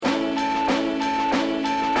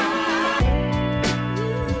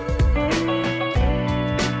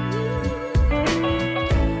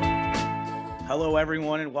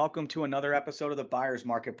everyone, and welcome to another episode of the Buyers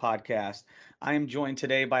Market Podcast. I am joined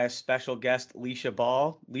today by a special guest, Leisha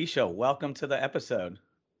Ball. Leisha, welcome to the episode.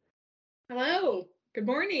 Hello. Good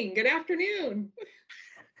morning. Good afternoon.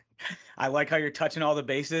 I like how you're touching all the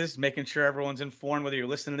bases, making sure everyone's informed whether you're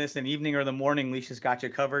listening to this in the evening or the morning. Leisha's got you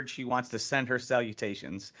covered. She wants to send her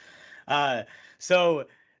salutations. Uh, so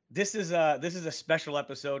this is a special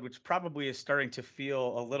episode, which probably is starting to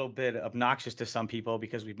feel a little bit obnoxious to some people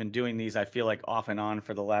because we've been doing these, I feel like, off and on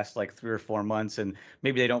for the last like 3 or 4 months, and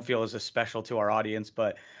maybe they don't feel as special to our audience,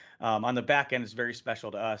 but on the back end, it's very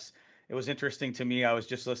special to us. It was interesting to me. I was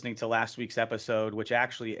just listening to last week's episode, which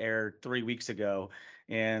actually aired 3 weeks ago,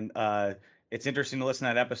 and it's interesting to listen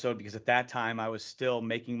to that episode because at that time I was still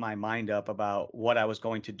making my mind up about what I was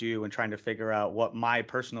going to do and trying to figure out what my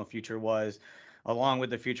personal future was, along with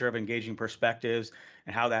the future of engaging perspectives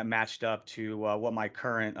and how that matched up to what my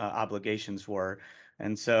current obligations were.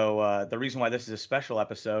 And so the reason why this is a special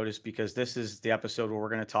episode is because this is the episode where we're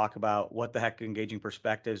going to talk about what the heck engaging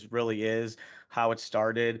perspectives really is, how it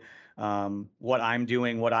started, what I'm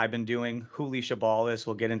doing, what I've been doing, who Leisha Ball is.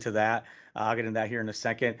 We'll get into that. I'll get into that here in a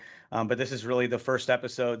second. But this is really the first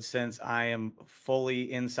episode since I am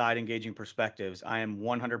fully inside Engaging Perspectives. I am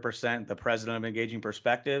 100% the president of Engaging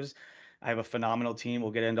Perspectives. I have a phenomenal team.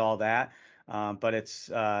 We'll get into all that. But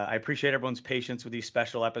I appreciate everyone's patience with these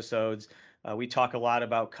special episodes. We talk a lot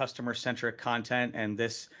about customer centric content, and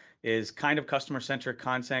this is kind of customer centric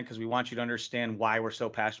content because we want you to understand why we're so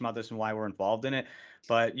passionate about this and why we're involved in it.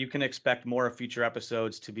 But you can expect more of future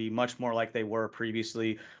episodes to be much more like they were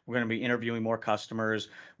previously. We're going to be interviewing more customers.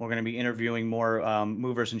 We're going to be interviewing more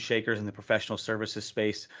movers and shakers in the professional services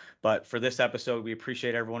space. But for this episode, we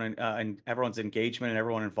appreciate everyone and everyone's engagement and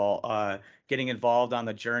everyone involved, getting involved on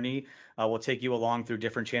the journey. We'll take you along through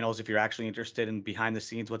different channels. If you're actually interested in behind the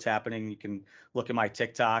scenes, what's happening, you can look at my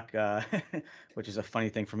TikTok, which is a funny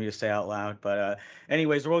thing for me to say out loud. But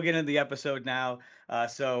anyways, we'll get into the episode now.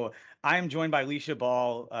 So I am joined by Leisha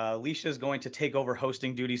Ball. Leisha is going to take over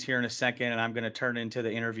hosting duties here in a second, and I'm going to turn into the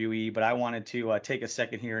interviewee. But I wanted to take a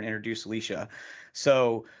second here and introduce Leisha.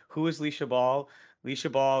 So, who is Leisha Ball?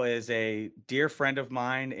 Leisha Ball is a dear friend of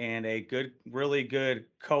mine and a good, really good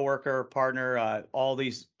coworker, partner. All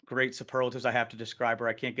these great superlatives I have to describe her,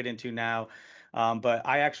 I can't get into now. But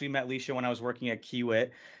I actually met Leisha when I was working at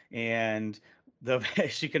Kiewit, and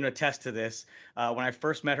she can attest to this. When I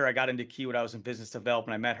first met her, I got into Kiewit. I was in business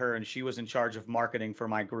development. I met her, and she was in charge of marketing for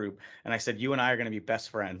my group. And I said, "You and I are going to be best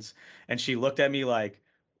friends." And she looked at me like,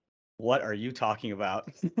 what are you talking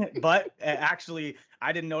about? But actually,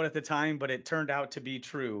 I didn't know it at the time, but it turned out to be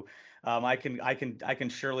true. I can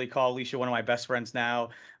surely call Alicia one of my best friends now.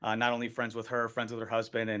 Not only friends with her, friends with her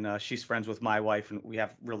husband, and she's friends with my wife, and we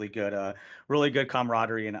have really good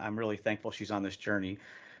camaraderie. And I'm really thankful she's on this journey.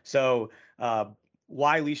 So.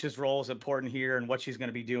 Why Leisha's role is important here and what she's going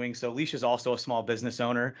to be doing. So Leisha's also a small business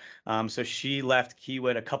owner. So she left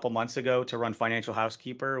Kiewit a couple months ago to run Financial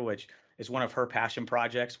Housekeeper, which is one of her passion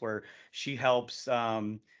projects where she helps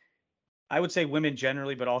I would say women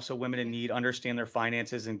generally, but also women in need understand their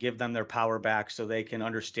finances and give them their power back so they can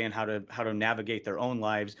understand how to navigate their own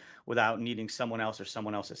lives without needing someone else or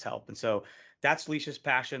someone else's help. And so that's Leisha's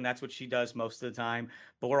passion. That's what she does most of the time.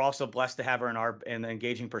 But we're also blessed to have her in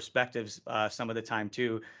engaging perspectives some of the time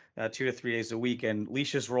too, 2 to 3 days a week. And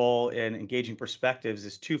Leisha's role in engaging perspectives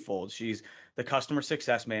is twofold. She's the customer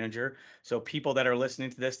success manager. So people that are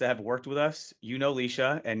listening to this that have worked with us, you know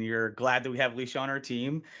Leisha, and you're glad that we have Leisha on our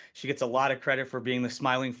team. She gets a lot of credit for being the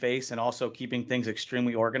smiling face and also keeping things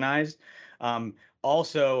extremely organized.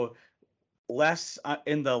 Also, less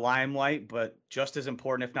in the limelight, but just as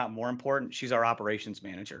important, if not more important, she's our operations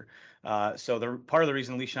manager. So the part of the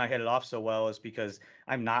reason Alicia and I hit it off so well is because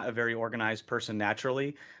I'm not a very organized person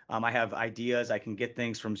naturally. I have ideas. I can get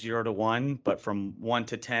things from 0 to 1, but from 1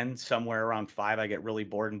 to 10, somewhere around 5, I get really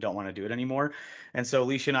bored and don't want to do it anymore. And so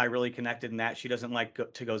Alicia and I really connected in that. She doesn't like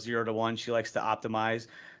to go 0 to 1. She likes to optimize.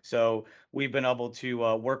 So we've been able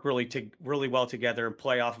to work really well together and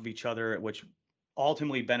play off of each other, which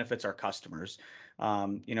ultimately benefits our customers.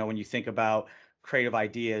 When you think about creative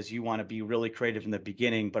ideas, you want to be really creative in the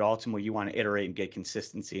beginning, but ultimately you want to iterate and get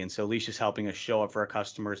consistency. And so Alicia's helping us show up for our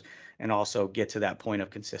customers and also get to that point of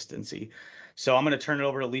consistency. So I'm going to turn it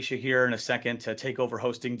over to Alicia here in a second to take over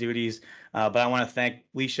hosting duties. But I want to thank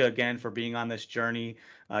Alicia again for being on this journey.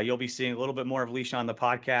 You'll be seeing a little bit more of Alicia on the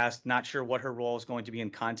podcast. Not sure what her role is going to be in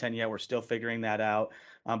content yet. We're still figuring that out.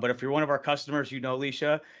 But if you're one of our customers, you know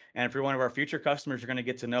Alicia. And if you're one of our future customers, you're going to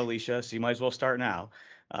get to know Leisha, so you might as well start now.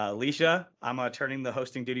 Leisha, I'm turning the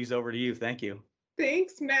hosting duties over to you. Thank you.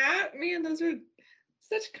 Thanks, Matt. Man, those are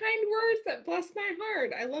such kind words that bless my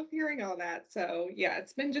heart. I love hearing all that. So, yeah,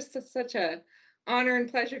 it's been just such a honor and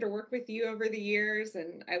pleasure to work with you over the years,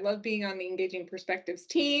 and I love being on the Engaging Perspectives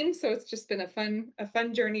team. So it's just been a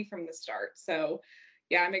fun journey from the start. So,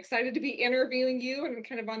 yeah, I'm excited to be interviewing you and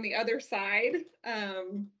kind of on the other side.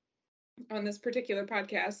 On this particular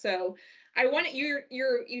podcast. So I want you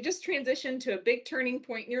just transitioned to a big turning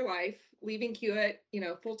point in your life, leaving Hewitt,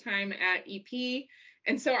 full time at EP.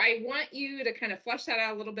 And so I want you to kind of flesh that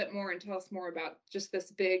out a little bit more and tell us more about just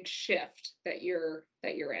this big shift that you're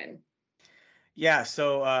in. Yeah,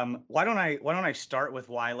 so why don't I start with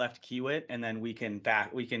why I left Kiewit, and then we can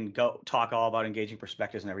go talk all about engaging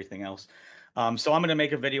perspectives and everything else. So I'm going to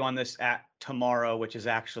make a video on this at tomorrow, which is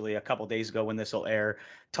actually a couple days ago when this will air,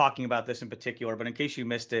 talking about this in particular. But in case you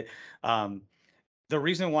missed it, um, the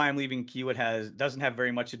reason why I'm leaving Kiewit has doesn't have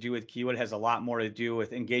very much to do with Kiewit. It has a lot more to do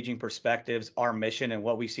with engaging perspectives, our mission, and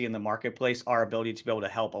what we see in the marketplace. Our ability to be able to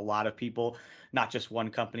help a lot of people, not just one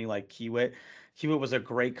company like Kiewit. Kiewit was a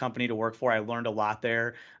great company to work for. I learned a lot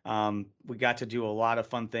there. We got to do a lot of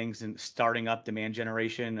fun things in starting up demand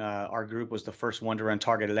generation. Our group was the first one to run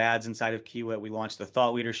targeted ads inside of Kiewit. We launched the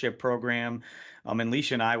thought leadership program, and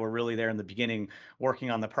Leisha and I were really there in the beginning, working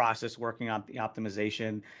on the process, working on the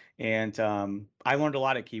optimization, and I learned a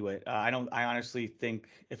lot at Kiewit. I don't. I honestly think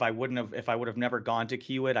if I would have never gone to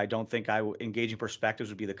Kiewit, I don't think Engaging Perspectives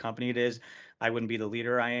would be the company it is. I wouldn't be the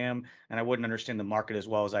leader I am, and I wouldn't understand the market as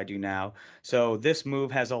well as I do now. So this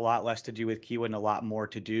move has a lot less to do with Kiewit and a lot more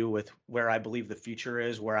to do with where I believe the future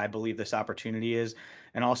is, where I believe this opportunity is,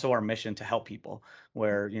 and also our mission to help people.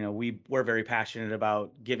 Where we're very passionate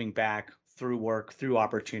about giving back through work, through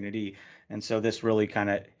opportunity, and so this really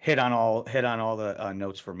kind of hit on all the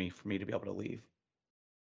notes for me to be able to leave.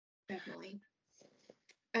 Definitely.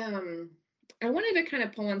 Um, I wanted to kind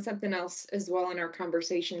of pull on something else as well in our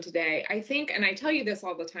conversation today. I think, and I tell you this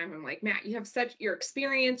all the time, I'm like, Matt, you have such your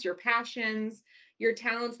experience, your passions, your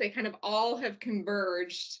talents, they kind of all have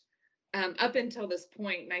converged up until this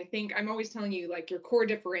point. And I think I'm always telling you, like, your core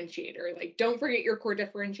differentiator, like, don't forget your core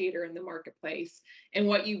differentiator in the marketplace and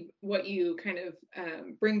what you kind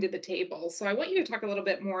of bring to the table. So I want you to talk a little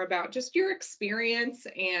bit more about just your experience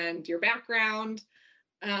and your background.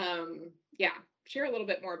 Yeah, share a little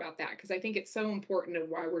bit more about that because I think it's so important of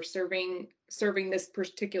why we're serving this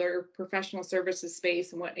particular professional services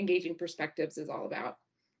space and what engaging perspectives is all about.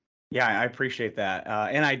 Yeah, I appreciate that,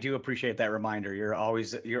 and I do appreciate that reminder. You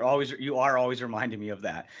are always reminding me of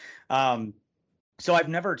that. Um, So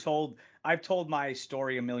I've told my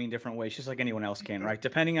story a million different ways, just like anyone else can, Mhm. right?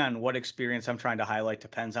 Depending on what experience I'm trying to highlight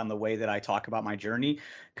depends on the way that I talk about my journey,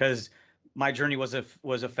 because my journey was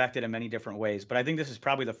affected in many different ways. But I think this is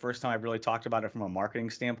probably the first time I've really talked about it from a marketing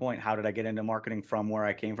standpoint. How did I get into marketing from where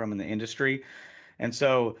I came from in the industry? And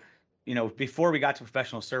so, before we got to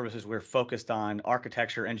professional services, we are focused on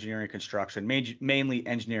architecture, engineering, construction, mainly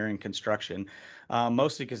engineering construction,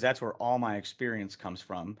 mostly because that's where all my experience comes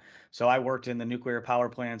from. So I worked in the nuclear power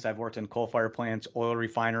plants, I've worked in coal fire plants, oil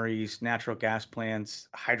refineries, natural gas plants,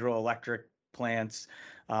 hydroelectric plants,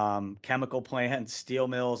 chemical plants, steel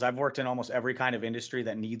mills. I've worked in almost every kind of industry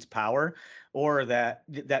that needs power or that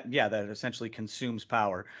essentially consumes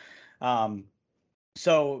power. Um,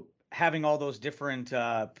 so having all the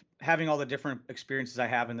different experiences I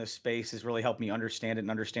have in this space has really helped me understand it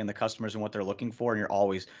and understand the customers and what they're looking for. And you're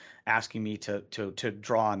always asking me to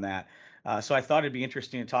draw on that. So I thought it'd be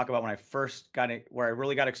interesting to talk about when I first got it, where I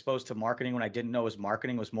really got exposed to marketing when I didn't know it was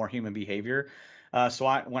marketing, was more human behavior.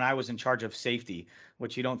 When I was in charge of safety,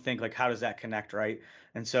 which you don't think, like, how does that connect, right?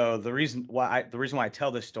 And so the reason why I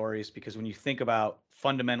tell this story is because when you think about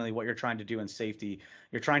fundamentally what you're trying to do in safety,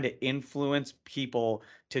 you're trying to influence people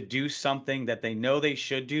to do something that they know they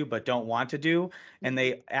should do but don't want to do, and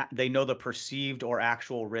Mhm. they know the perceived or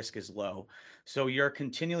actual risk is low. So you're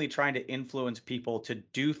continually trying to influence people to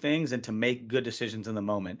do things and to make good decisions in the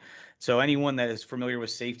moment. So anyone that is familiar with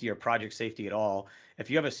safety or project safety at all, if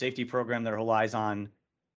you have a safety program that relies on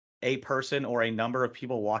a person or a number of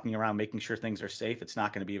people walking around making sure things are safe, it's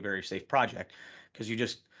not going to be a very safe project because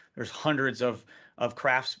there's hundreds of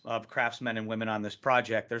craftsmen and women on this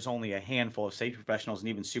project. There's only a handful of safety professionals and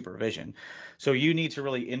even supervision. So you need to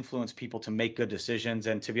really influence people to make good decisions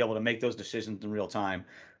and to be able to make those decisions in real time.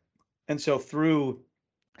 And so through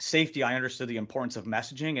safety, I understood the importance of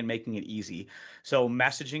messaging and making it easy. So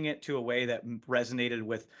messaging it to a way that resonated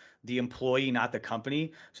with the employee, not the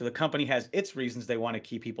company. So the company has its reasons they want to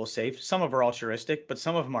keep people safe. Some of them are altruistic, but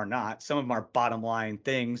some of them are not. Some of them are bottom line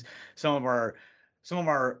things. Some of them are some of them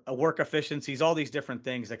are work efficiencies, all these different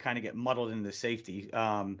things that kind of get muddled into safety.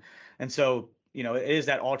 And so, it is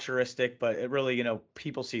that altruistic, but it really,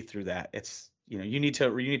 people see through that. you need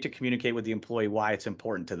to communicate with the employee why it's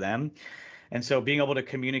important to them. And so being able to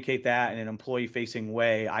communicate that in an employee facing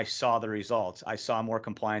way, I saw the results. I saw more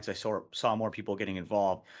compliance. I saw more people getting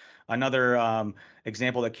involved. Another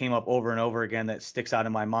example that came up over and over again that sticks out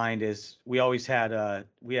in my mind is we had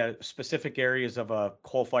specific areas of a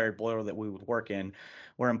coal-fired boiler that we would work in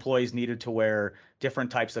where employees needed to wear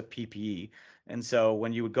different types of PPE. And so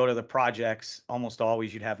when you would go to the projects, almost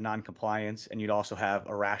always you'd have non-compliance and you'd also have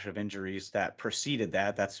a rash of injuries that preceded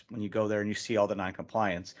that. That's when you go there and you see all the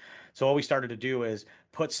non-compliance. So what we started to do is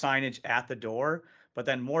put signage at the door, but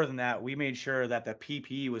then more than that, we made sure that the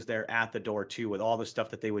PPE was there at the door too, with all the stuff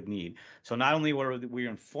that they would need. So not only were we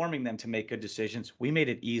informing them to make good decisions, we made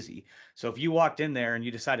it easy. So if you walked in there and you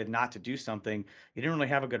decided not to do something, you didn't really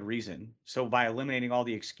have a good reason. So by eliminating all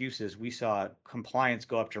the excuses, we saw compliance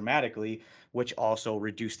go up dramatically, which also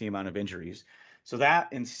reduced the amount of injuries. So that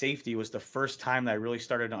in safety was the first time that I really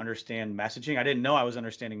started to understand messaging. I didn't know I was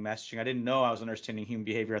understanding messaging. I didn't know I was understanding human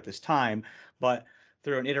behavior at this time, but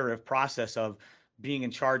through an iterative process of being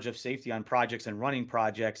in charge of safety on projects and running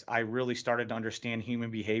projects, I really started to understand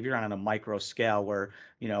human behavior on a micro scale where,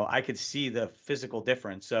 I could see the physical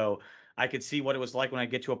difference. So I could see what it was like when I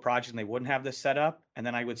get to a project and they wouldn't have this set up, and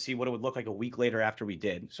then I would see what it would look like a week later after we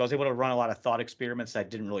did. So I was able to run a lot of thought experiments that I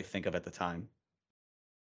didn't really think of at the time.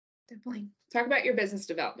 Definitely. Talk about your business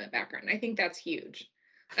development background. I think that's huge.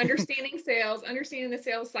 Understanding sales, understanding the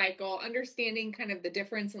sales cycle, understanding kind of the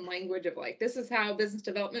difference in language of like, this is how business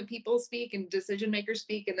development people speak and decision makers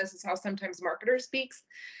speak, and this is how sometimes marketers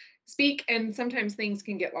speak, and sometimes things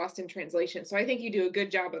can get lost in translation. So I think you do a good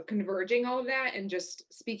job of converging all of that and just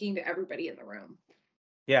speaking to everybody in the room.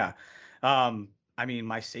 Yeah. I mean,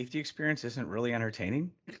 my safety experience isn't really entertaining.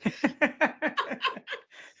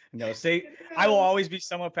 No, I will Yeah. always be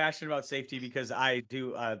somewhat passionate about safety because I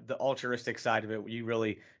do the altruistic side of it.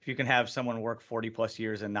 If you can have someone work 40 plus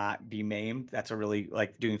years and not be maimed, that's a really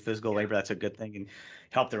like doing physical Yeah. labor. That's a good thing and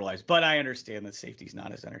help their lives. But I understand that safety is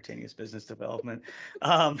not as entertaining as business development.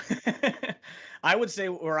 Um, I would say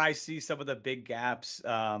where I see some of the big gaps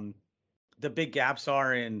are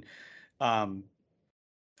in um,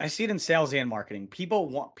 I see it in sales and marketing.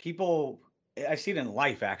 I see it in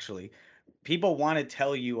life actually. People want to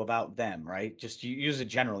tell you about them, right? Just you use it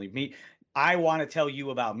generally. I want to tell you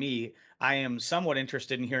about me. I am somewhat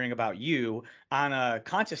interested in hearing about you. On a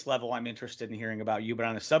conscious level, I'm interested in hearing about you, but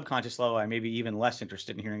on a subconscious level, I may be even less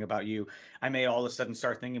interested in hearing about you. I may all of a sudden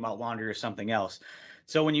start thinking about laundry or something else.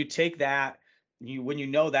 So when you take that, when you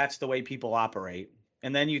know that's the way people operate,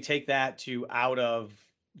 and then you take that to out of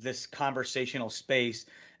this conversational space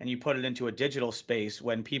and you put it into a digital space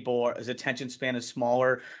when people's attention span is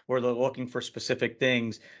smaller, where they're looking for specific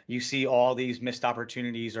things, you see all these missed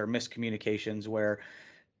opportunities or miscommunications where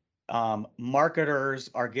marketers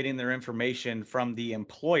are getting their information from the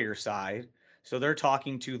employer side. So they're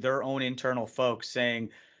talking to their own internal folks saying,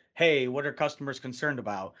 hey, what are customers concerned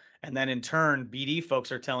about? And then in turn, BD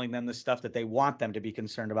folks are telling them the stuff that they want them to be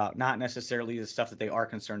concerned about, not necessarily the stuff that they are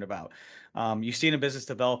concerned about. You see it in business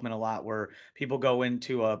development a lot where people go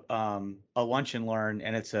into a lunch and learn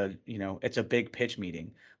and it's a big pitch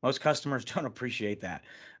meeting. Most customers don't appreciate that.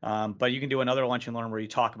 But you can do another lunch and learn where you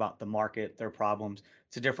talk about the market, their problems.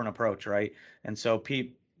 It's a different approach, right? And so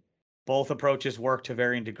both approaches work to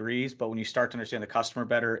varying degrees, but when you start to understand the customer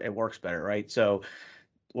better, it works better, right? So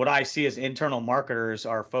what I see as internal marketers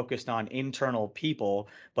are focused on internal people,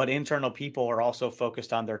 but internal people are also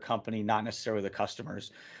focused on their company, not necessarily the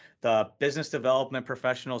customers. The business development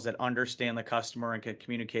professionals that understand the customer and can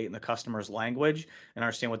communicate in the customer's language and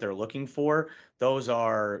understand what they're looking for, those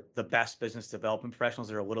are the best business development professionals.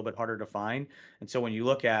 They're a little bit harder to find. And so when you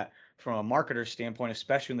look at from a marketer standpoint,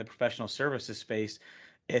 especially in the professional services space,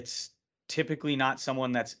 it's typically not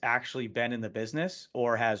someone that's actually been in the business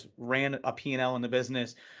or has ran a P&L in the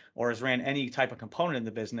business or has ran any type of component in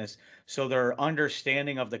the business. So their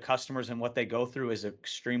understanding of the customers and what they go through is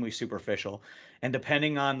extremely superficial. And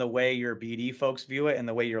depending on the way your BD folks view it and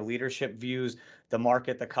the way your leadership views the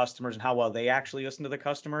market, the customers, and how well they actually listen to the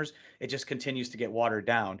customers, it just continues to get watered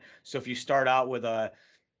down. So if you start out with a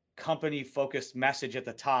company focused message at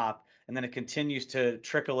the top and then it continues to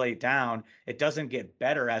trickle down, it doesn't get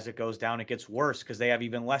better as it goes down, it gets worse because they have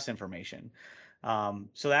even less information.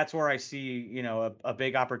 So that's where I see a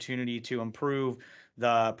big opportunity to improve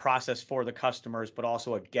the process for the customers, but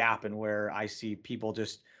also a gap in where I see people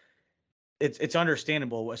just it's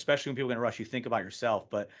understandable, especially when people are going to rush you think about yourself,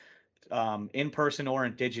 but in person or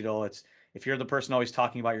in digital, it's if you're the person always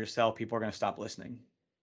talking about yourself, people are going to stop listening.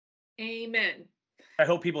 Amen. I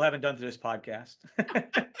hope people haven't done through this podcast.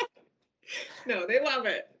 No, they love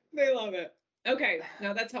it. They love it. Okay,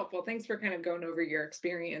 no, that's helpful. Thanks for kind of going over your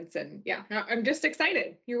experience. And yeah, I'm just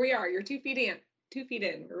excited. Here we are. You're 2 feet in, 2 feet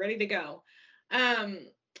in. We're ready to go. Um,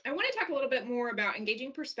 I want to talk a little bit more about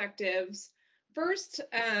engaging perspectives. First,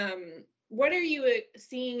 what are you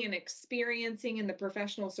seeing and experiencing in the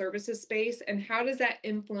professional services space, and how does that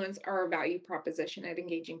influence our value proposition at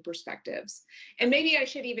engaging perspectives? And maybe I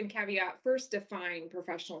should even caveat first define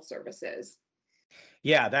professional services.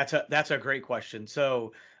 Yeah, that's a great question.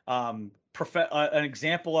 So, an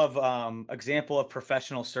example of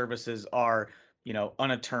professional services are,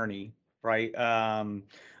 an attorney, right?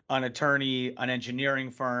 An attorney, an engineering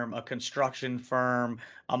firm, a construction firm,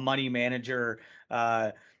 a money manager,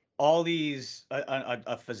 uh, all these,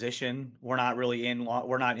 a physician. We're not in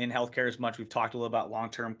healthcare as much. We've talked a little about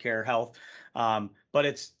long-term care health. But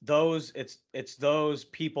it's those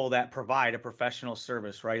people that provide a professional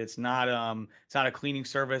service, right? It's not a cleaning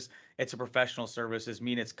service. It's a professional service. This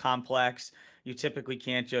mean it's complex. You typically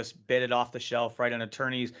can't just bid it off the shelf, right? An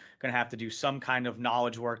attorney's going to have to do some kind of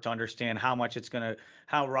knowledge work to understand how much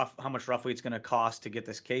roughly it's going to cost to get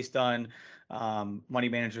this case done. Money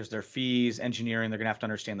managers, their fees, engineering, they're going to have to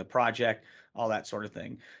understand the project, all that sort of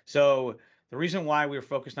thing. So the reason why we were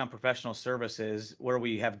focused on professional services, where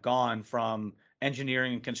we have gone from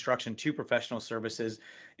engineering and construction to professional services,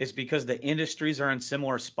 is because the industries are in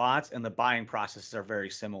similar spots and the buying processes are very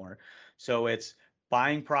similar. So it's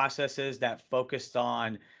buying processes that focused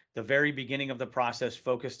on the very beginning of the process,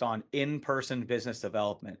 focused on in-person business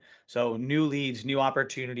development. So new leads, new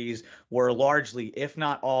opportunities were largely, if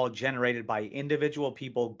not all, generated by individual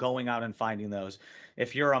people going out and finding those.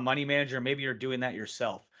 If you're a money manager, maybe you're doing that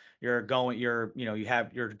yourself. You're going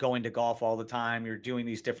to golf all the time, you're doing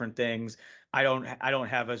these different things. I don't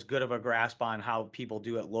have as good of a grasp on how people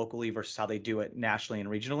do it locally versus how they do it nationally and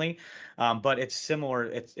regionally. But it's similar.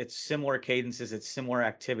 It's similar cadences. It's similar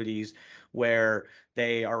activities where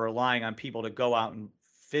they are relying on people to go out and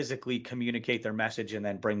physically communicate their message and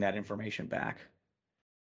then bring that information back.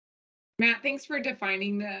 Matt, thanks for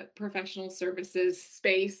defining the professional services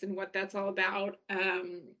space and what that's all about.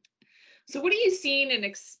 So, what are you seeing and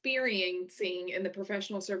experiencing in the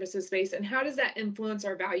professional services space, and how does that influence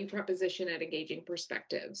our value proposition at engaging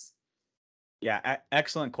perspectives? Yeah,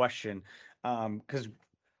 excellent question. Because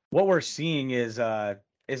what we're seeing is a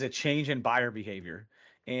change in buyer behavior,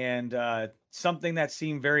 and something that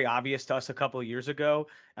seemed very obvious to us a couple of years ago,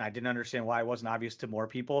 and I didn't understand why it wasn't obvious to more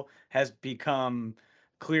people, has become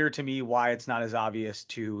clear to me why it's not as obvious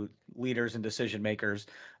to leaders and decision makers.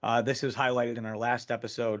 This was highlighted in our last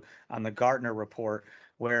episode on the Gartner report,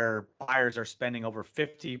 where buyers are spending over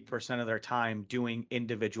 50% of their time doing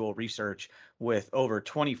individual research, with over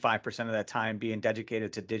 25% of that time being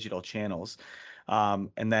dedicated to digital channels.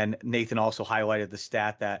 And then Nathan also highlighted the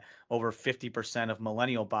stat that over 50% of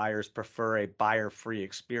millennial buyers prefer a buyer-free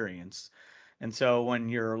experience. And so when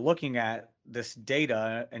you're looking at this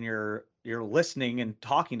data and you're listening and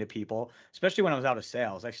talking to people, especially when I was out of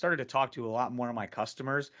sales, I started to talk to a lot more of my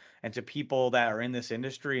customers and to people that are in this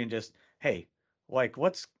industry and just, hey, like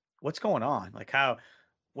what's going on? Like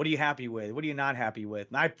what are you happy with? What are you not happy with?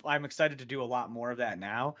 And I'm excited to do a lot more of that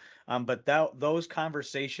now. But those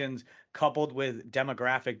conversations, coupled with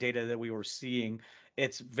demographic data that we were seeing,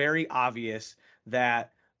 it's very obvious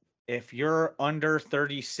that if you're under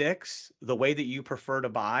 36, the way that you prefer to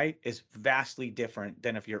buy is vastly different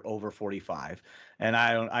than if you're over 45. And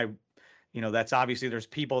that's obviously there's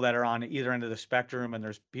people that are on either end of the spectrum, and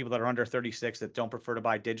there's people that are under 36 that don't prefer to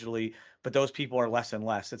buy digitally, but those people are less and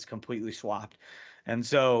less. It's completely swapped. And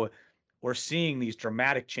so we're seeing these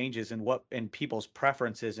dramatic changes in people's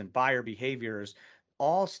preferences and buyer behaviors,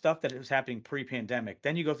 all stuff that was happening pre-pandemic.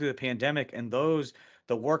 Then you go through the pandemic, and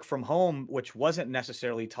the work from home, which wasn't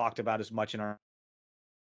necessarily talked about as much in our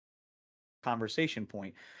conversation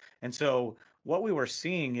point. And so what we were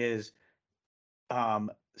seeing is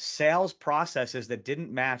sales processes that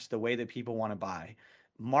didn't match the way that people want to buy,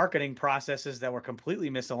 marketing processes that were completely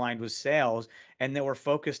misaligned with sales, and that were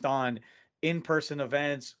focused on in-person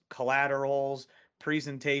events, collaterals,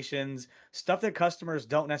 presentations, stuff that customers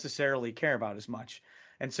don't necessarily care about as much.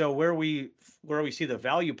 And so where we see the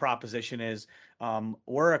value proposition is,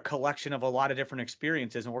 we're a collection of a lot of different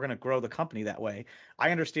experiences, and we're going to grow the company that way. I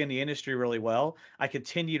understand the industry really well. I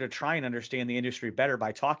continue to try and understand the industry better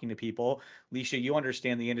by talking to people. Leisha, you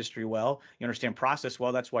understand the industry well. You understand process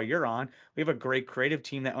well. That's why you're on. We have a great creative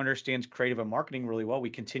team that understands creative and marketing really well. We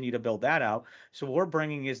continue to build that out. So what we're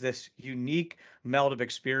bringing is this unique meld of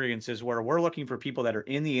experiences where we're looking for people that are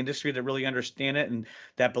in the industry that really understand it and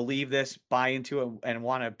that believe this, buy into it, and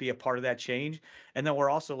want to be a part of that change. And then we're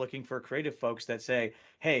also looking for creative folks that say,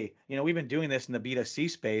 hey, we've been doing this in the B2C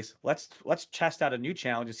space. Let's test out a new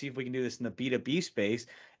challenge and see if we can do this in the B2B space.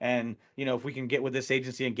 And if we can get with this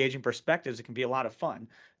agency engaging perspectives, it can be a lot of fun.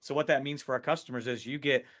 So what that means for our customers is you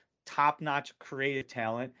get top-notch creative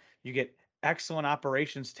talent, you get excellent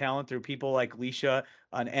operations talent through people like Leisha,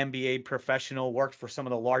 an MBA professional, worked for some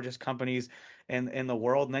of the largest companies in the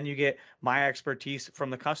world, and then you get my expertise from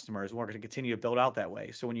the customers. We're going to continue to build out that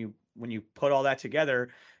way. So when you put all that together,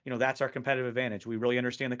 that's our competitive advantage. We really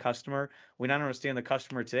understand the customer. We not understand the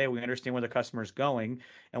customer today, we understand where the customer is going,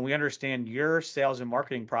 and we understand your sales and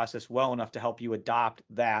marketing process well enough to help you adopt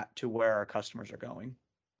that to where our customers are going.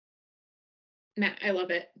 Matt, I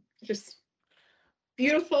love it. Just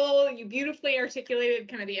beautiful. You beautifully articulated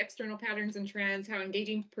kind of the external patterns and trends, how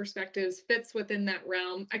engaging perspectives fits within that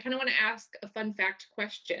realm. I kind of want to ask a fun fact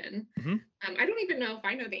question. Mhm. I don't even know if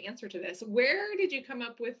I know the answer to this. Where did you come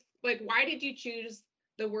up with, like, why did you choose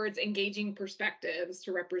the words engaging perspectives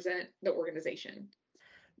to represent the organization?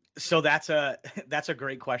 So that's a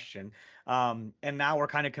great question. And now we're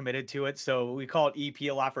kind of committed to it. So we call it EP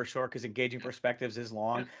a lot for short because engaging Yeah, perspectives is yeah,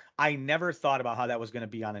 long. I never thought about how that was going to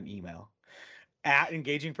be on an email. At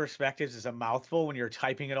engaging perspectives is a mouthful when you're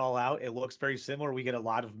typing it all out. It looks very similar. We get a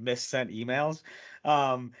lot of missent emails.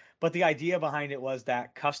 But the idea behind it was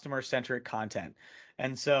that customer centric content.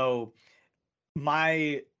 And so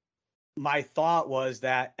my my thought was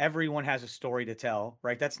that everyone has a story to tell,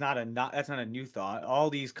 right? That's not a new thought. All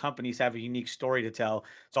these companies have a unique story to tell.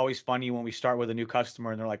 It's always funny when we start with a new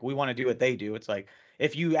customer and they're like, "We want to do what they do." It's like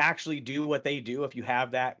if you actually do what they do, if you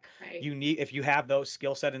have that right. unique, if you have those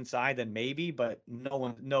skill set inside, then maybe. But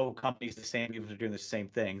no company's the same. People are doing the same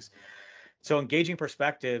things. So engaging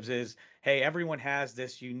perspectives is, hey, everyone has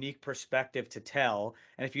this unique perspective to tell,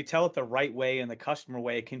 and if you tell it the right way and the customer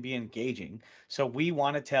way, it can be engaging. So we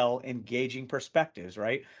want to tell engaging perspectives,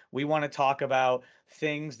 right? We want to talk about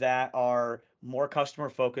things that are more customer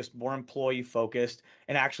focused, more employee focused,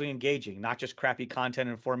 and actually engaging, not just crappy content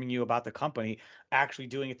informing you about the company, actually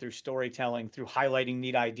doing it through storytelling, through highlighting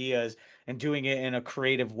neat ideas, and doing it in a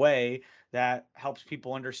creative way that helps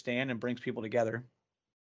people understand and brings people together.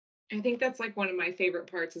 I think that's like one of my favorite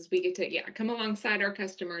parts is we get to, yeah, come alongside our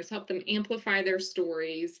customers, help them amplify their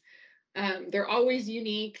stories. They're always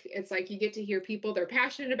unique. It's like you get to hear people, they're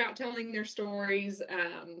passionate about telling their stories.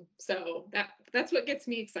 So that's what gets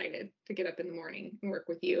me excited to get up in the morning and work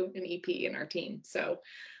with you and EP and our team. So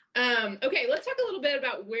okay, let's talk a little bit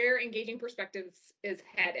about where engaging perspectives is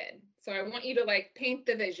headed. So I want you to like paint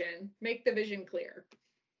the vision, make the vision clear.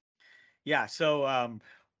 Yeah, so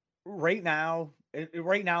right now,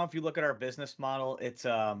 if you look at our business model, it's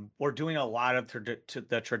we're doing a lot of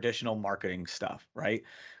the traditional marketing stuff, right?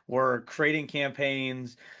 We're creating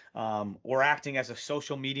campaigns, we're acting as a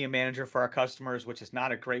social media manager for our customers, which is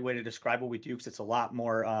not a great way to describe what we do because it's a lot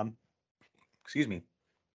more excuse me,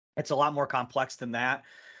 it's a lot more complex than that.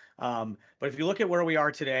 But if you look at where we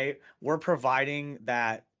are today, we're providing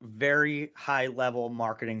that very high level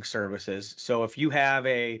marketing services. So if you have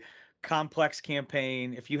a complex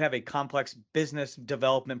campaign, if you have a complex business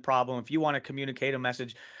development problem, if you want to communicate a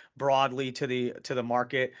message broadly to the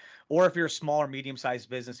market, or if you're a small or medium-sized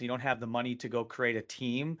business and you don't have the money to go create a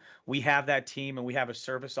team, we have that team and we have a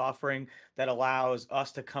service offering that allows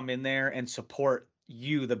us to come in there and support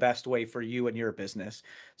you the best way for you and your business.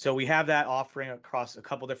 So we have that offering across a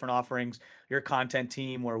couple different offerings. Your content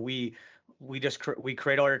team, where we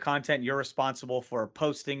create all your content. You're responsible for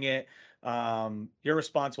posting it. You're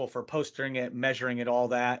responsible for posting it, measuring it, all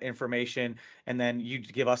that information, and then you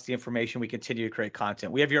give us the information. We continue to create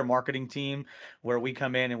content. We have your marketing team, where we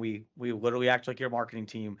come in and we literally act like your marketing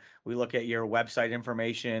team. We look at your website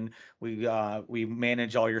information. We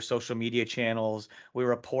manage all your social media channels. We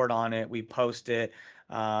report on it. We post it.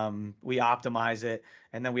 We optimize it,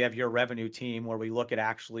 and then we have your revenue team where we look at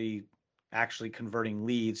actually converting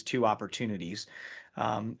leads to opportunities.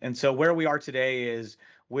 And so where we are today is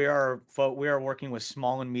we are working with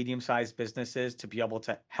small and medium sized businesses to be able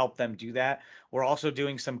to help them do that. We're also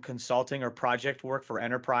doing some consulting or project work for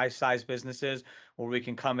enterprise sized businesses where we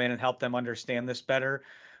can come in and help them understand this better.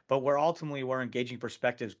 But where engaging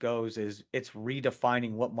perspectives goes is it's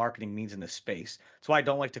redefining what marketing means in this space. That's why I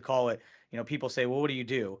don't like to call it, people say, well, what do you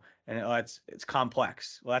do? And it's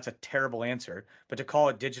complex. Well, that's a terrible answer. But to call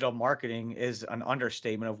it digital marketing is an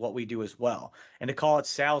understatement of what we do as well. And to call it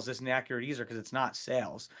sales isn't accurate either because it's not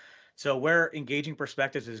sales. So where engaging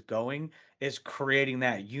perspectives is going is creating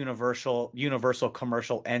that universal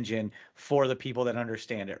commercial engine for the people that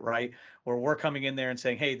understand it, right? Where we're coming in there and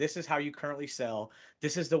saying, hey, this is how you currently sell.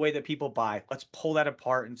 This is the way that people buy. Let's pull that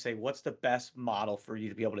apart and say, what's the best model for you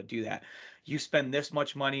to be able to do that? You spend this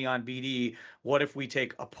much money on BD. What if we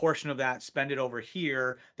take a portion of that, spend it over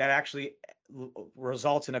here? That actually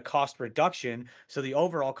results in a cost reduction. So the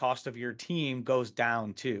overall cost of your team goes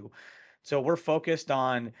down too. So we're focused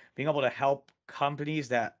on being able to help companies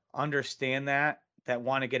that understand that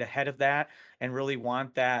want to get ahead of that and really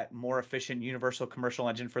want that more efficient universal commercial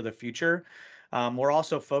engine for the future. We're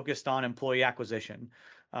also focused on employee acquisition.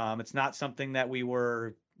 It's not something that we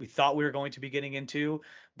thought we were going to be getting into,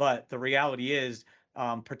 but the reality is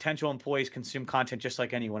potential employees consume content just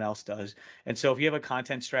like anyone else does. And so if you have a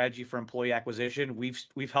content strategy for employee acquisition,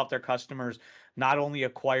 we've helped our customers not only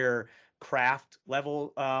acquire craft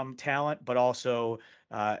level talent, but also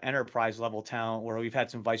enterprise level talent, where we've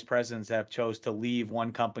had some vice presidents that have chose to leave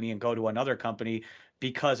one company and go to another company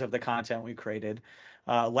because of the content we created.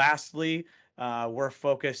 Lastly, we're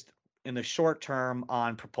focused in the short term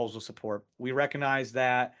on proposal support. We recognize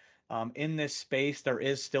that in this space, there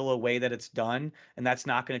is still a way that it's done, and that's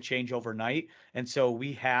not going to change overnight. And so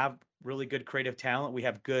we have really good creative talent. We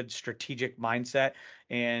have good strategic mindset,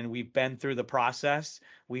 and we've been through the process.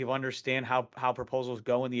 We understand how proposals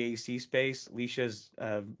go in the AEC space. Leisha's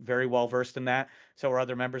very well versed in that. So are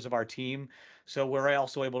other members of our team. So we're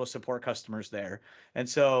also able to support customers there. And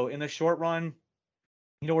so in the short run,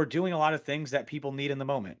 we're doing a lot of things that people need in the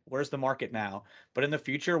moment. Where's the market now? But in the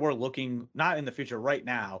future, we're looking, not in the future, right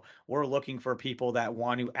now, we're looking for people that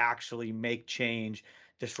want to actually make change,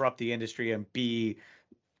 disrupt the industry, and be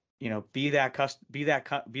that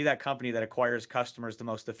company that acquires customers the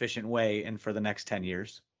most efficient way and for the next 10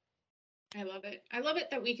 years. I love it. I love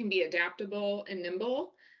it that we can be adaptable and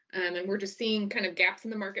nimble. And we're just seeing kind of gaps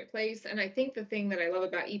in the marketplace. And I think the thing that I love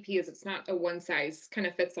about EP is it's not a one size kind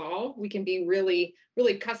of fits all. We can be really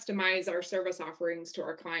customize our service offerings to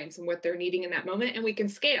our clients and what they're needing in that moment. And we can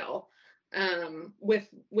scale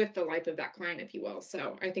with the life of that client, if you will.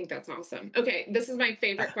 So I think that's awesome. Okay, this is my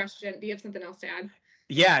favorite question. Do you have something else to add?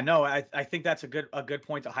 Yeah, no, I think that's a good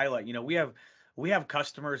point to highlight. We have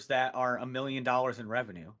customers that are $1 million in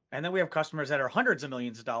revenue, and then we have customers that are hundreds of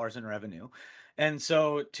millions of dollars in revenue. And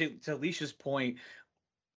so to Leisha's point,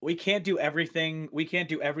 we can't do everything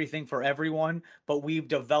for everyone, but we've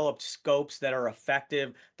developed scopes that are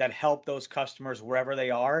effective, that help those customers wherever they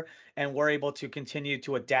are, and we're able to continue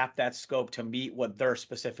to adapt that scope to meet what their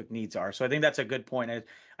specific needs are. So I think that's a good point.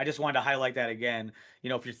 I just wanted to highlight that again.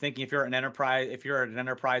 If you're an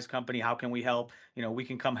enterprise company, how can we help? We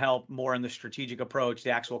can come help more in the strategic approach,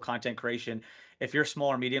 the actual content creation. If you're small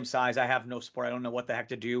or medium size, I have no support, I don't know what the heck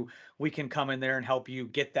to do. We can come in there and help you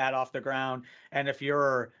get that off the ground. And if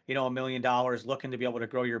you're, $1 million looking to be able to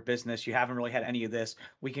grow your business, you haven't really had any of this,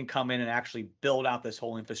 we can come in and actually build out this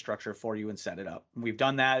whole infrastructure for you and set it up. We've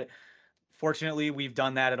done that. Fortunately, we've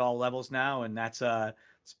done that at all levels now, and it's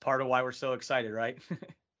part of why we're so excited, right?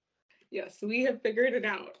 Yes, we have figured it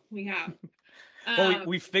out. We have. Well, Um,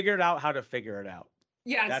 we figured out how to figure it out.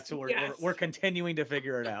 yes, That's what we're yes. continuing to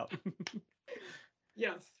figure it out.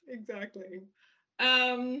 Yes, exactly.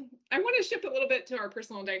 I want to shift a little bit to our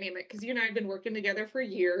personal dynamic because you and I have been working together for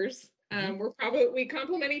years. Mhm. We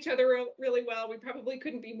complement each other really well. We probably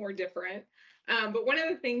couldn't be more different. But one of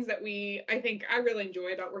the things that I think I really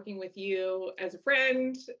enjoy about working with you as a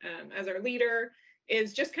friend, as our leader,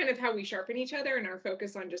 is just kind of how we sharpen each other and our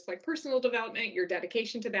focus on just like personal development, your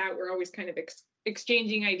dedication to that. We're always kind of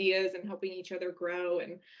exchanging ideas and helping each other grow.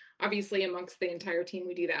 And obviously, amongst the entire team,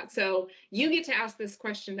 we do that. So you get to ask this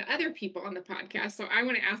question to other people on the podcast. So I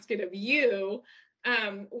want to ask it of you.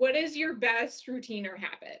 What is your best routine or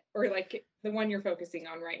habit, or like the one you're focusing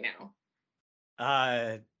on right now?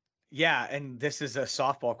 Uh, yeah, and this is a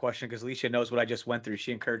softball question because Alicia knows what I just went through.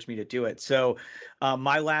 She encouraged me to do it. So,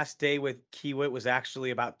 my last day with Kiwit was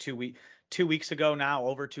actually about 2 weeks ago now,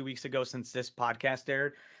 over 2 weeks ago since this podcast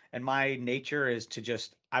aired. And my nature is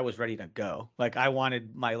I was ready to go. Like I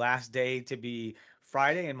wanted my last day to be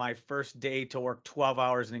Friday and my first day to work 12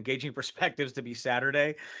 hours and engaging perspectives to be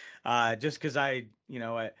Saturday. Just because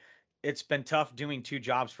it's been tough doing two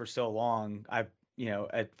jobs for so long.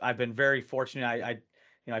 I've been very fortunate.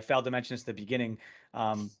 I failed to mention this at the beginning.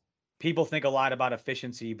 Um, People think a lot about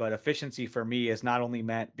efficiency, but efficiency for me has not only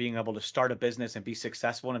meant being able to start a business and be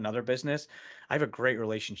successful in another business. I have a great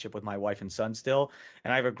relationship with my wife and son still,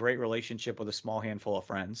 and I have a great relationship with a small handful of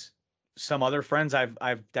friends. some other friends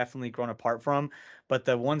I've definitely grown apart from, but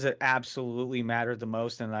the ones that absolutely mattered the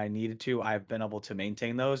most and I needed to, I've been able to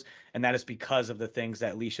maintain those, and that is because of the things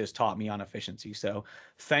that Leisha's taught me on efficiency. So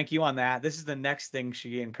thank you on that. This is the next thing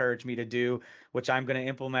she encouraged me to do, which I'm going to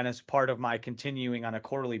implement as part of my continuing on a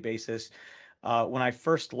quarterly basis. When I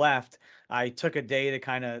first left, I took a day to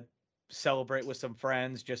kind of celebrate with some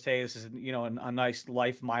friends. Just, hey, this is, a nice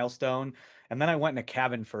life milestone. And then I went in a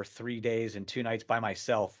cabin for 3 days and 2 nights by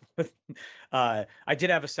myself. I did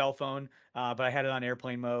have a cell phone, but I had it on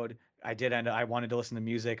airplane mode. I did, and I wanted to listen to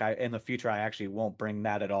music. In the future, I actually won't bring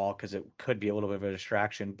that at all because it could be a little bit of a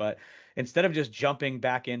distraction. But instead of just jumping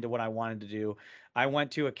back into what I wanted to do, I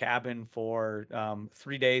went to a cabin for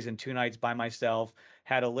 3 days and 2 nights by myself.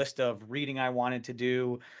 Had a list of reading I wanted to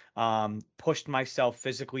do, pushed myself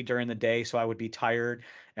physically during the day so I would be tired.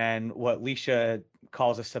 And what Leisha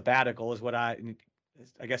calls a sabbatical is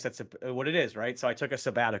I guess that's what it is, right? So I took a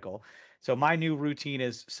sabbatical. So my new routine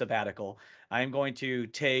is sabbatical. I am going to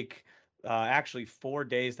take actually 4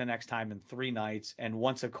 days the next time and 3 nights, and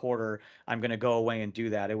once a quarter, I'm going to go away and do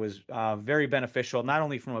that. It was very beneficial, not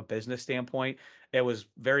only from a business standpoint, it was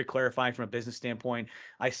very clarifying from a business standpoint.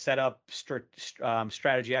 I set up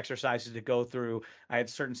strategy exercises to go through. I had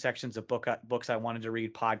certain sections of books I wanted to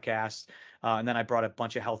read, podcasts, and then I brought a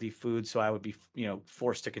bunch of healthy foods so I would be,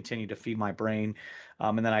 forced to continue to feed my brain.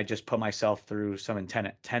 And then I just put myself through some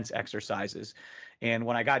intense exercises. And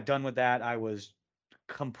when I got done with that, I was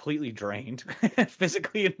completely drained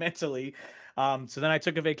physically and mentally. So then I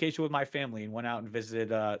took a vacation with my family and went out and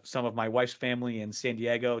visited some of my wife's family in San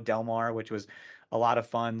Diego, Del Mar, which was a lot of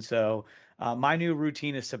fun. So my new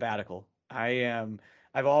routine is sabbatical.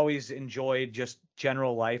 I've always enjoyed just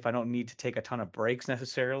general life. I don't need to take a ton of breaks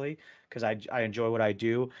necessarily because I enjoy what I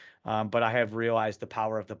do. But I have realized the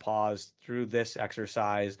power of the pause through this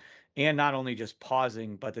exercise, and not only just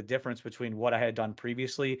pausing, but the difference between what I had done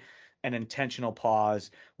previously, an intentional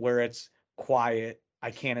pause where it's quiet.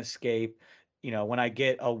 I can't escape. When I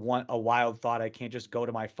get a wild thought, I can't just go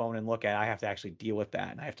to my phone and look at it. I have to actually deal with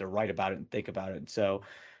that, and I have to write about it and think about it. And so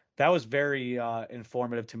that was very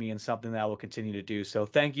informative to me and something that I will continue to do. So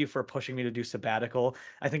thank you for pushing me to do sabbatical.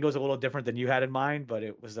 I think it was a little different than you had in mind, but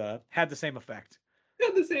it was had the same effect.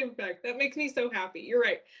 Had the same effect. That makes me so happy. You're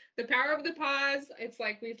right. The power of the pause, it's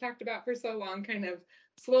like we've talked about for so long, kind of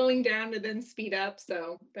slowing down to then speed up.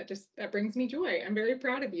 So that brings me joy. I'm very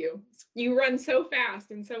proud of you. You run so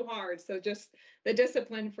fast and so hard. So just the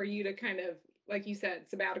discipline for you to kind of, like you said,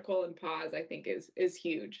 sabbatical and pause, I think is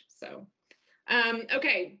huge. So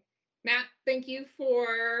okay, Matt, thank you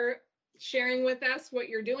for sharing with us what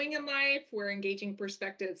you're doing in life, where Engaging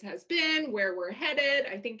Perspectives has been, where we're headed.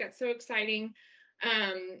 I think that's so exciting.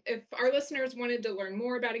 If our listeners wanted to learn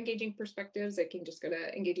more about Engaging Perspectives, they can just go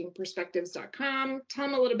to engagingperspectives.com. Tell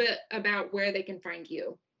them a little bit about where they can find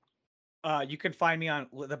you. You can find me on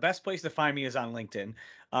the best place to find me is on LinkedIn.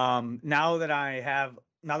 Now that I have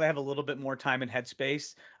a little bit more time and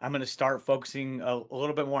headspace, I'm going to start focusing a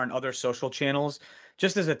little bit more on other social channels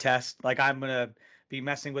just as a test. Like I'm going to be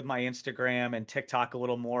messing with my Instagram and TikTok a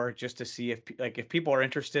little more just to see if people are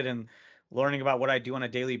interested in learning about what I do on a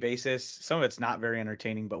daily basis. Some of it's not very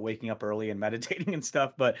entertaining, but waking up early and meditating and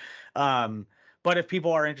stuff. Um, but if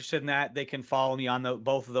people are interested in that, they can follow me on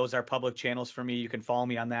both of those are public channels for me. You can follow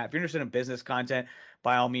me on that. If you're interested in business content,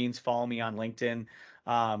 by all means, follow me on LinkedIn.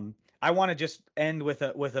 I want to just end with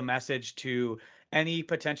a message to any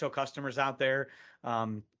potential customers out there.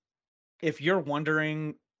 Um, if you're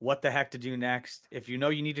wondering what the heck to do next, if you know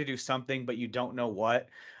you need to do something but you don't know what,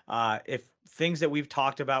 if things that we've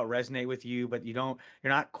talked about resonate with you but you're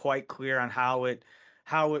not quite clear on how it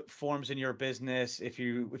forms in your business, if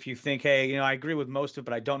you think, hey, I agree with most of it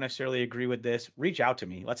but I don't necessarily agree with this, reach out to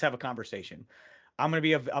me. Let's have a conversation. I'm gonna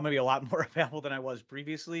be a lot more available than I was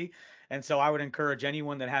previously, and so I would encourage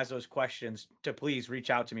anyone that has those questions to please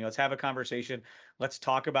reach out to me. Let's have a conversation. Let's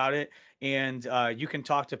talk about it, and you can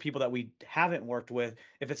talk to people that we haven't worked with.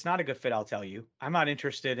 If it's not a good fit, I'll tell you. We're not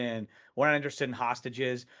interested in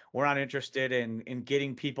hostages. We're not interested in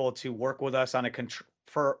getting people to work with us on a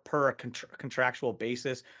contractual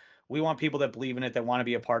basis. We want people that believe in it, that want to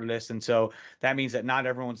be a part of this, and so that means that not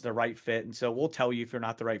everyone's the right fit. And so we'll tell you if you're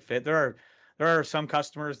not the right fit. There are some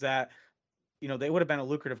customers that they would have been a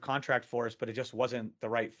lucrative contract for us, but it just wasn't the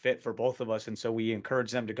right fit for both of us. And so we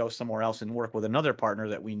encouraged them to go somewhere else and work with another partner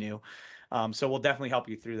that we knew. So we'll definitely help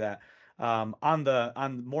you through that. On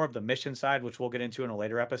more of the mission side, which we'll get into in a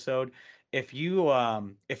later episode, if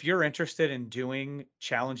you're interested in doing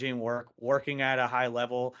challenging work, working at a high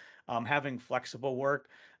level, having flexible work,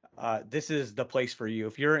 this is the place for you.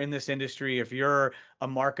 If you're in this industry, if you're a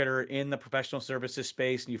marketer in the professional services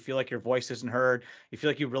space and you feel like your voice isn't heard, you feel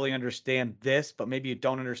like you really understand this, but maybe you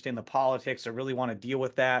don't understand the politics or really want to deal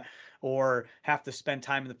with that or have to spend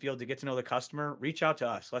time in the field to get to know the customer, reach out to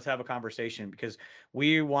us. Let's have a conversation because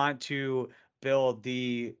we want to build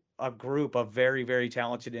a group of very, very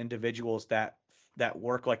talented individuals that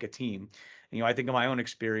work like a team. I think of my own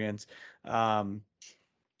experience.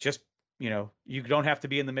 Just you don't have to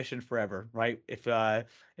be in the mission forever, right? If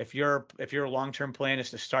your long-term plan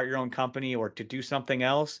is to start your own company or to do something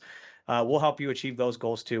else, we'll help you achieve those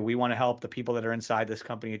goals too. We want to help the people that are inside this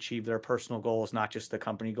company achieve their personal goals, not just the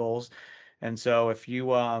company goals. And so if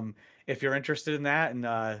you're interested in that,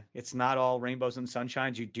 and it's not all rainbows and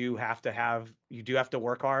sunshines, you do have to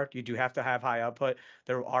work hard. You do have to have high output.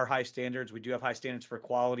 There are high standards. We do have high standards for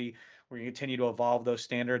quality. We're going to continue to evolve those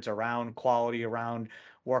standards around quality, around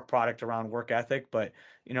work product, around work ethic. But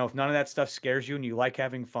if none of that stuff scares you and you like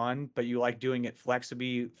having fun, but you like doing it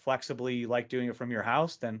flexibly, you like doing it from your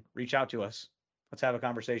house, then reach out to us. Let's have a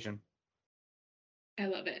conversation. I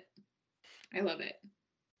love it. I love it.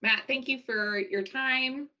 Matt, thank you for your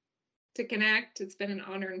time to connect. It's been an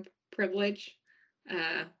honor and privilege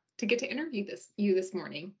uh, to get to interview you this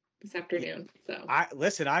morning, this afternoon. So I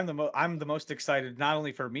listen. I'm the most excited, not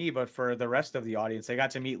only for me but for the rest of the audience. I got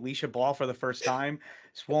to meet Leisha Ball for the first time.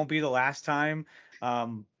 This won't be the last time.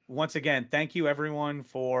 Once again, thank you everyone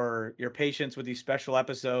for your patience with these special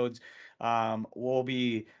episodes. We'll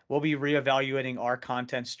be reevaluating our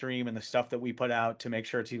content stream and the stuff that we put out to make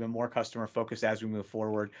sure it's even more customer focused as we move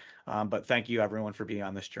forward. But thank you everyone for being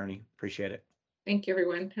on this journey. Appreciate it. thank you,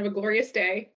 everyone. Have a glorious day.